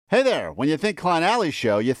Hey there, when you think Klein Alley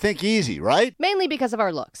Show, you think easy, right? Mainly because of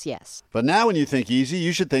our looks, yes. But now when you think easy,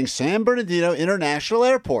 you should think San Bernardino International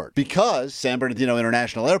Airport. Because San Bernardino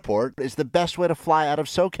International Airport is the best way to fly out of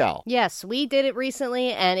SoCal. Yes, we did it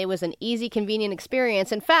recently, and it was an easy, convenient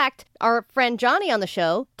experience. In fact, our friend Johnny on the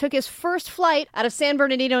show took his first flight out of San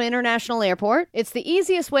Bernardino International Airport. It's the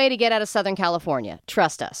easiest way to get out of Southern California.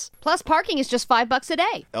 Trust us. Plus, parking is just $5 a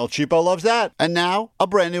day. El Cheapo loves that. And now, a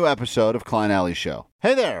brand new episode of Klein Alley Show.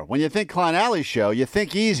 Hey there, when you think Klein Alley Show, you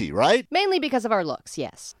think easy, right? Mainly because of our looks,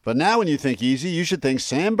 yes. But now when you think easy, you should think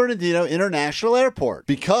San Bernardino International Airport.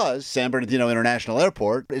 Because San Bernardino International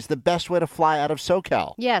Airport is the best way to fly out of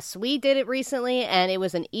SoCal. Yes, we did it recently, and it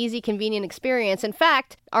was an easy, convenient experience. In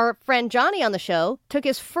fact, our friend Johnny on the show took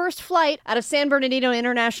his first flight out of San Bernardino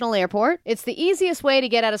International Airport. It's the easiest way to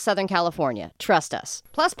get out of Southern California. Trust us.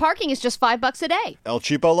 Plus, parking is just $5 a day. El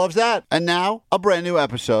Cheapo loves that. And now, a brand new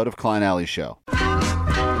episode of Klein Alley Show.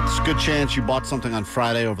 It's a good chance you bought something on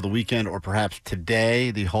Friday over the weekend or perhaps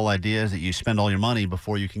today. The whole idea is that you spend all your money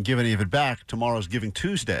before you can give any of it back. Tomorrow's Giving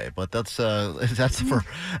Tuesday, but that's for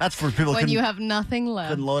people when you have nothing left.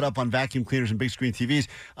 Couldn't load up on vacuum cleaners and big screen TVs.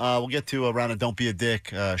 We'll get to a round of Don't Be a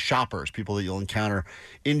Dick shoppers, people that you'll encounter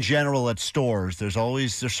in general at stores. There's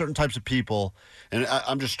certain types of people, and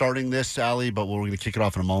I'm just starting this, Allie, but we're going to kick it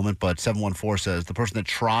off in a moment. But 714 says the person that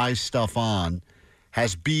tries stuff on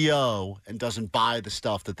has BO and doesn't buy the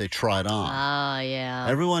stuff that they tried on. Ah, yeah.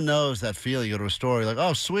 Everyone knows that feeling. You go to a store, you're like,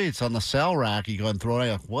 oh, sweet, it's on the sale rack. You go and throw it out.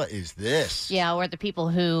 You're like, what is this? Yeah, or the people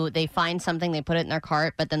who, they find something, they put it in their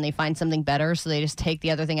cart, but then they find something better, so they just take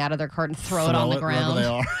the other thing out of their cart and throw it on the ground. They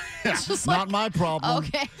are. It's just not my problem.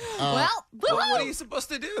 Okay. Well, what are you supposed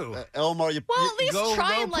to do? Elmar, at least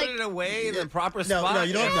try and put it away in the proper spot. No,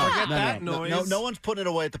 you don't. Noise. No one's putting it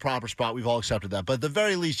away at the proper spot. We've all accepted that. But at the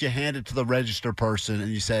very least, you hand it to the register person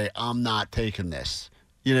and you say, I'm not taking this.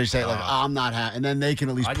 You know, you say, I'm not and then they can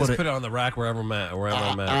at least put it on the rack wherever I'm at.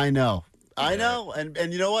 I know.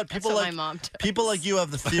 And you know what? People like my mom does. People like you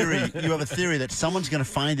have the theory. You have a theory that someone's going to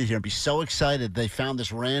find it here and be so excited they found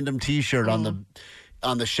this random T-shirt on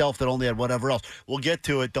the shelf that only had whatever else. We'll get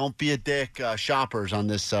to it. Don't be a dick, shoppers, on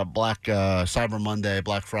this Black Cyber Monday,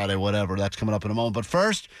 Black Friday, whatever. That's coming up in a moment. But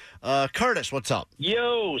first, Curtis, what's up?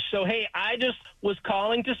 Yo, so hey, I just was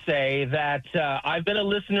calling to say that I've been a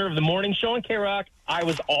listener of the morning show on K-Rock. I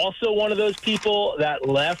was also one of those people that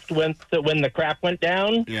left when the crap went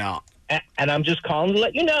down. Yeah. And I'm just calling to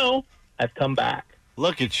let you know I've come back.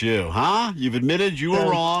 Look at you, huh? You've admitted you were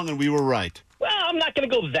wrong and we were right. Well, I'm not going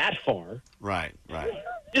to go that far. Right.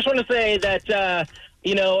 Just want to say that,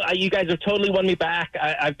 you guys have totally won me back.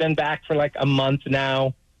 I've been back for like a month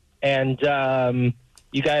now. And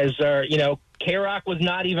you guys are, K-Rock was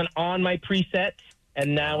not even on my preset.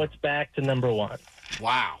 And now it's back to number one.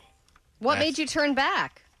 Wow. What made you turn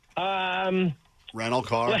back? Rental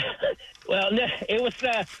car? Well, no, it was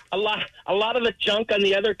a lot of the junk on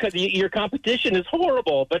the other, because your competition is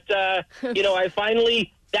horrible. But, I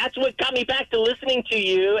finally... That's what got me back to listening to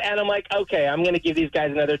you, and I'm like, okay, I'm going to give these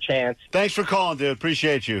guys another chance. Thanks for calling, dude.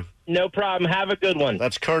 Appreciate you. No problem. Have a good one.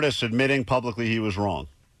 That's Curtis admitting publicly he was wrong.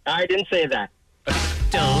 I didn't say that.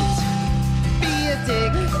 Don't be a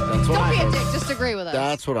dick. Don't be a dick. Just agree with us.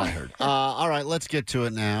 That's what I heard. All right, let's get to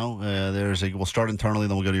it now. We'll start internally,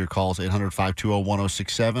 then we'll go to your calls.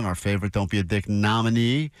 800-520-1067. Our favorite Don't Be a Dick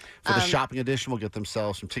nominee for the shopping edition. We'll get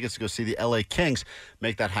themselves some tickets to go see the L.A. Kings.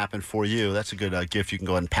 Make that happen for you. That's a good gift you can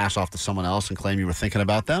go ahead and pass off to someone else and claim you were thinking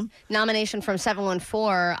about them. Nomination from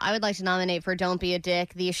 714. I would like to nominate for Don't Be a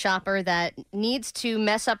Dick the shopper that needs to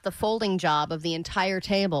mess up the folding job of the entire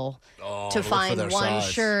table to find one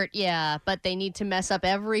shirt. Yeah, but they need to mess up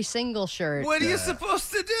every single shirt. What are you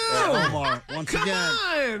supposed to do? Omar, once come again.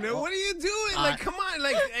 on. What are you doing? Come on.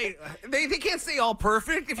 Hey, they can't stay all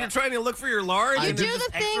perfect if you're trying to look for your large. You do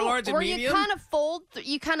the thing where you kind of fold,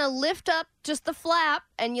 you kind of lift up just the flap,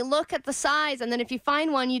 and you look at the size, and then if you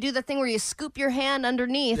find one, you do the thing where you scoop your hand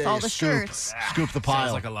underneath all the shirts. Scoop the pile.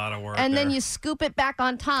 Sounds like a lot of work. And there. then you scoop it back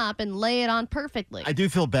on top and lay it on perfectly. I do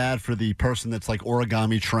feel bad for the person that's like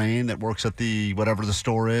origami trained that works at the whatever the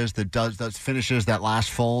store is that finishes that last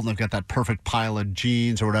fold, and they've got that perfect pile of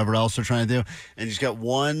jeans or whatever else they're trying to do, and you've got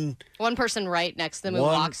one person right next to them who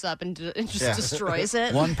walks up and just destroys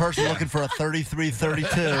it. One person looking for a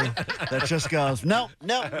 33-32 that just goes, no.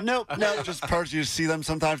 You see them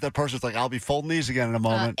sometimes. That person's like, I'll be folding these again in a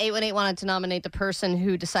moment. 818 wanted to nominate the person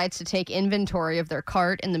who decides to take inventory of their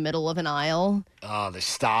cart in the middle of an aisle. Oh, they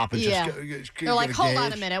stop and just they're like, hold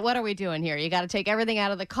on a minute. What are we doing here? You got to take everything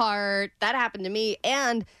out of the cart. That happened to me.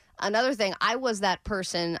 And another thing, I was that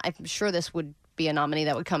person. I'm sure this would be a nominee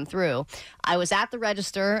that would come through. I was at the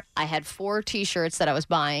register. I had 4 T-shirts that I was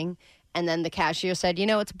buying, and then the cashier said,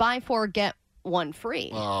 it's buy 4, get 1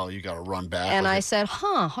 free. Oh, you got to run back. And I said,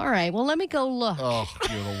 all right, well, let me go look. Oh,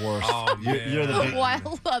 you're the worst. Oh, man. You're the big...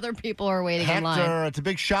 While other people are waiting in line. Hector, it's a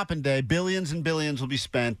big shopping day. Billions and billions will be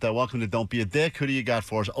spent. Welcome to Don't Be a Dick. Who do you got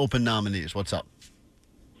for us? Open nominees. What's up?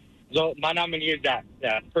 So my nominee is that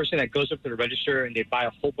person that goes up to the register and they buy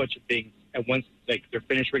a whole bunch of things, and once they're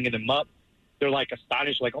finished ringing them up, they're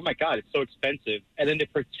astonished, oh my God, it's so expensive, and then they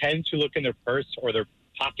pretend to look in their purse or their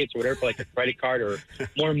pockets or whatever for a credit card or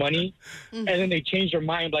more money, and then they change their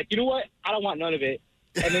mind, you know what? I don't want none of it,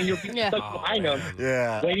 and then you're stuck behind them,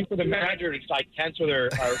 waiting for the manager to cancel their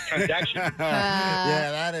transaction.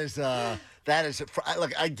 That is,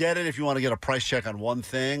 look, I get it if you want to get a price check on one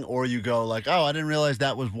thing, or you go oh, I didn't realize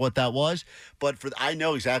that was what that was. But I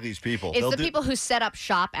know exactly these people. It's the people who set up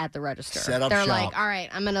shop at the register. They're like, all right,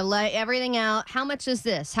 I'm going to lay everything out. How much is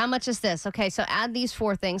this? How much is this? Okay, so add these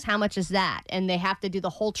 4 things. How much is that? And they have to do the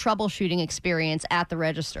whole troubleshooting experience at the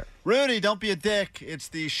register. Rudy, don't be a dick. It's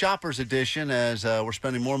the shopper's edition, as we're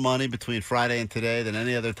spending more money between Friday and today than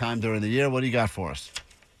any other time during the year. What do you got for us?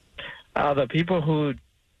 The people who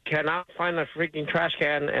cannot find a freaking trash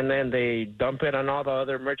can, and then they dump it on all the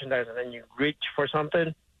other merchandise, and then you reach for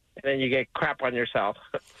something, and then you get crap on yourself,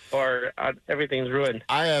 or everything's ruined.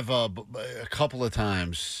 I have a couple of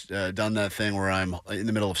times done that thing where I'm in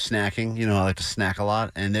the middle of snacking. I like to snack a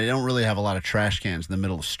lot, and they don't really have a lot of trash cans in the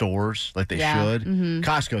middle of stores like they should. Mm-hmm.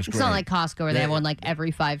 Costco's great. It's not like Costco where they have one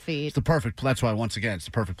every 5 feet. It's the perfect. That's why, once again, it's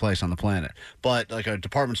the perfect place on the planet. But like a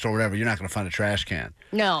department store, or whatever, you're not going to find a trash can.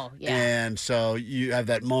 No, yeah. And so you have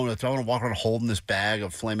that moment. So I want to walk around holding this bag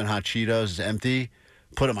of Flamin' Hot Cheetos. It's empty.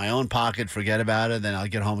 Put it in my own pocket, forget about it. Then I'll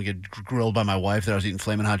get home and get grilled by my wife that I was eating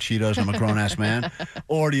Flamin' Hot Cheetos. I'm a grown-ass man.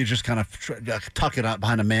 Or do you just kind of tuck it up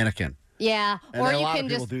behind a mannequin? Yeah, and or you can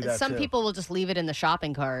just, some people will just leave it in the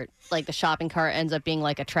shopping cart. Like the shopping cart ends up being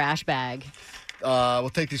like a trash bag. We'll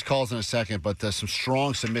take these calls in a second, but some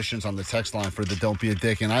strong submissions on the text line for the Don't Be a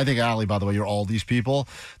Dick. And I think, Allie, by the way, you're all these people.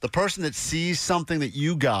 The person that sees something that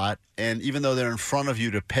you got, and even though they're in front of you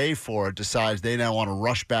to pay for it, decides they now want to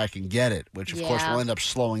rush back and get it, which, of course, will end up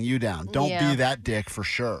slowing you down. Don't be that dick for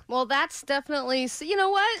sure. Well, that's definitely, you know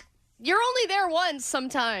what? You're only there once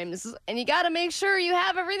sometimes, and you got to make sure you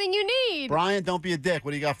have everything you need. Brian, don't be a dick. What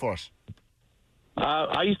do you got for us?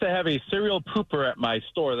 I used to have a serial pooper at my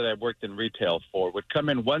store that I worked in retail for. Would come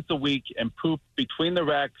in once a week and poop between the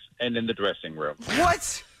racks and in the dressing room.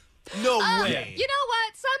 What? No way. You know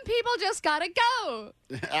what? Some people just got to go.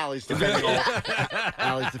 Allie's defending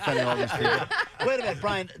all these people. Wait a minute,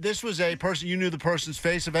 Brian. This was a person, you knew the person's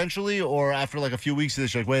face eventually, or after a few weeks of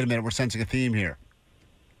this, you're like, wait a minute, we're sensing a theme here?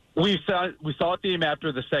 We saw a theme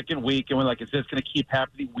after the second week, and we're like, is this going to keep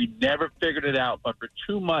happening? We never figured it out, but for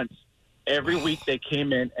 2 months, every week they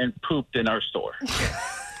came in and pooped in our store.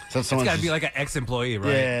 So it's got to be like an ex-employee,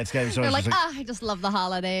 right? Yeah, it's got to be someone. They're like, I just love the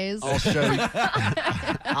holidays. I'll show you.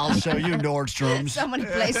 I'll show you Nordstrom's. So many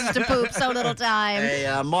places to poop, so little time.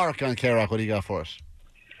 Hey, Mark on K-Rock, what do you got for us?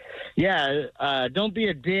 Yeah, don't be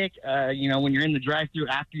a dick, when you're in the drive-thru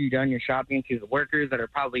after you've done your shopping, to the workers that are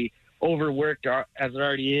probably overworked as it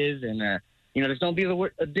already is, and just don't be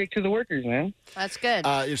a dick to the workers, man. That's good.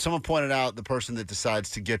 If someone pointed out the person that decides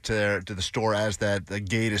to get to the store as the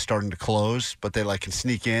gate is starting to close, but they can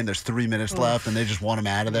sneak in. There's 3 minutes left, and they just want them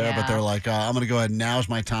out of there. Yeah. But they're like, I'm going to go ahead. Now's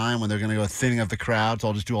my time. When they're going to go thinning of the crowd, so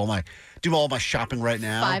I'll just do all my shopping right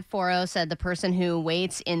now. 540 said the person who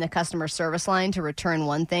waits in the customer service line to return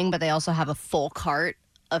one thing, but they also have a full cart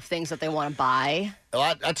of things that they want to buy.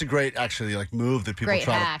 Well, that's a great, actually, move that people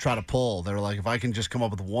try to pull. They're like, if I can just come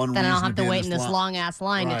up with one then reason I don't have to wait in this line. long-ass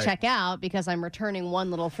line Right. to check out because I'm returning one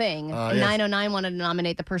little thing. Yes. 909 wanted to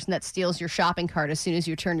nominate the person that steals your shopping cart as soon as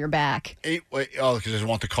you turn your back. Because they just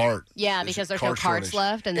want the cart. Yeah, because there's no carts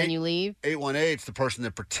left, and then you leave. 818, it's the person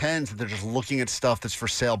that pretends that they're just looking at stuff that's for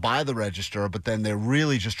sale by the register, but then they're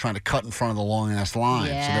really just trying to cut in front of the long-ass line.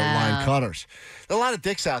 Yeah. So they're line cutters. There are a lot of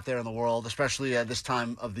dicks out there in the world, especially at this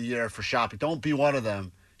time of the year for shopping. Don't be one of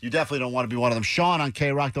them. You definitely don't want to be one of them. Sean on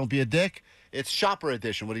K-Rock, don't be a dick. It's shopper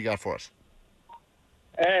edition. What do you got for us?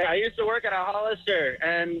 Hey, I used to work at a Hollister,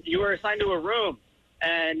 and you were assigned to a room,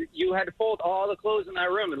 and you had to fold all the clothes in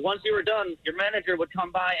that room. And once you were done, your manager would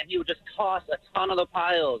come by, and he would just toss a ton of the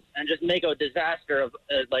piles and just make a disaster of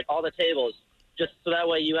all the tables, just so that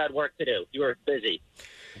way you had work to do. You were busy.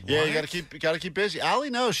 Yeah, you got to keep busy. Allie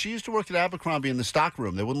knows. She used to work at Abercrombie in the stock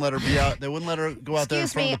room. They wouldn't let her be out. They wouldn't let her go out there in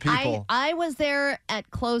front of the people. I was there at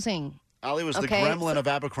closing Allie was the Okay, gremlin of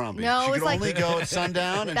Abercrombie. No, it she was could like- only go at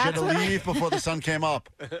sundown, and she had to That's what leave before the sun came up.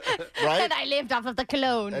 Right? And I lived off of the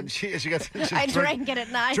cologne. And she got to just I drank it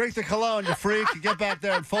at night. Drink the cologne, you freak. You get back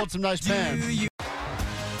there and fold some nice pans.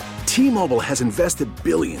 T-Mobile has invested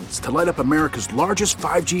billions to light up America's largest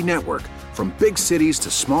 5G network, from big cities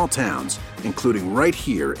to small towns, including right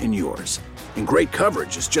here in yours. And great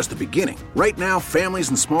coverage is just the beginning. Right now, families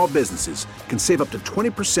and small businesses can save up to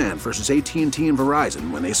 20% versus AT&T and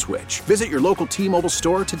Verizon when they switch. Visit your local T-Mobile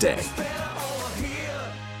store today.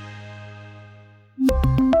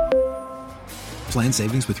 Plan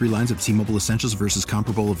savings with 3 lines of T-Mobile Essentials versus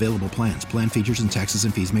comparable available plans. Plan features and taxes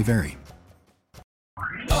and fees may vary.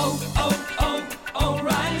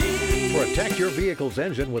 Protect your vehicle's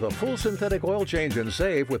engine with a full synthetic oil change and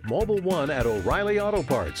save with Mobile One at O'Reilly Auto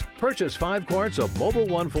Parts. Purchase 5 quarts of Mobile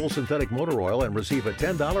One full synthetic motor oil and receive a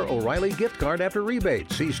 $10 O'Reilly gift card after rebate.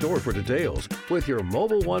 See store for details. With your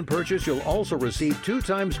Mobile One purchase, you'll also receive 2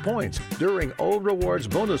 times points during O Rewards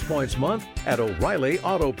Bonus Points Month at O'Reilly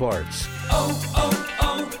Auto Parts.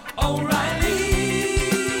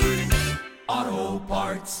 O'Reilly Auto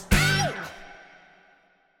Parts.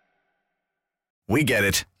 We get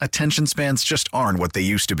it. Attention spans just aren't what they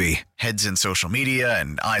used to be. Heads in social media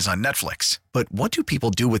and eyes on Netflix. But what do people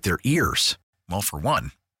do with their ears? Well, for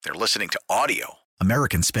one, they're listening to audio.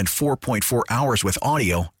 Americans spend 4.4 hours with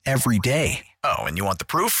audio every day. Oh, and you want the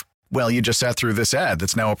proof? Well, you just sat through this ad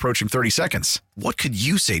that's now approaching 30 seconds. What could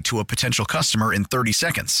you say to a potential customer in 30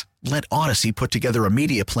 seconds? Let Odyssey put together a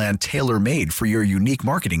media plan tailor-made for your unique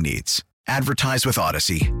marketing needs. Advertise with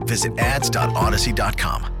Odyssey. Visit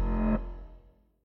ads.odyssey.com.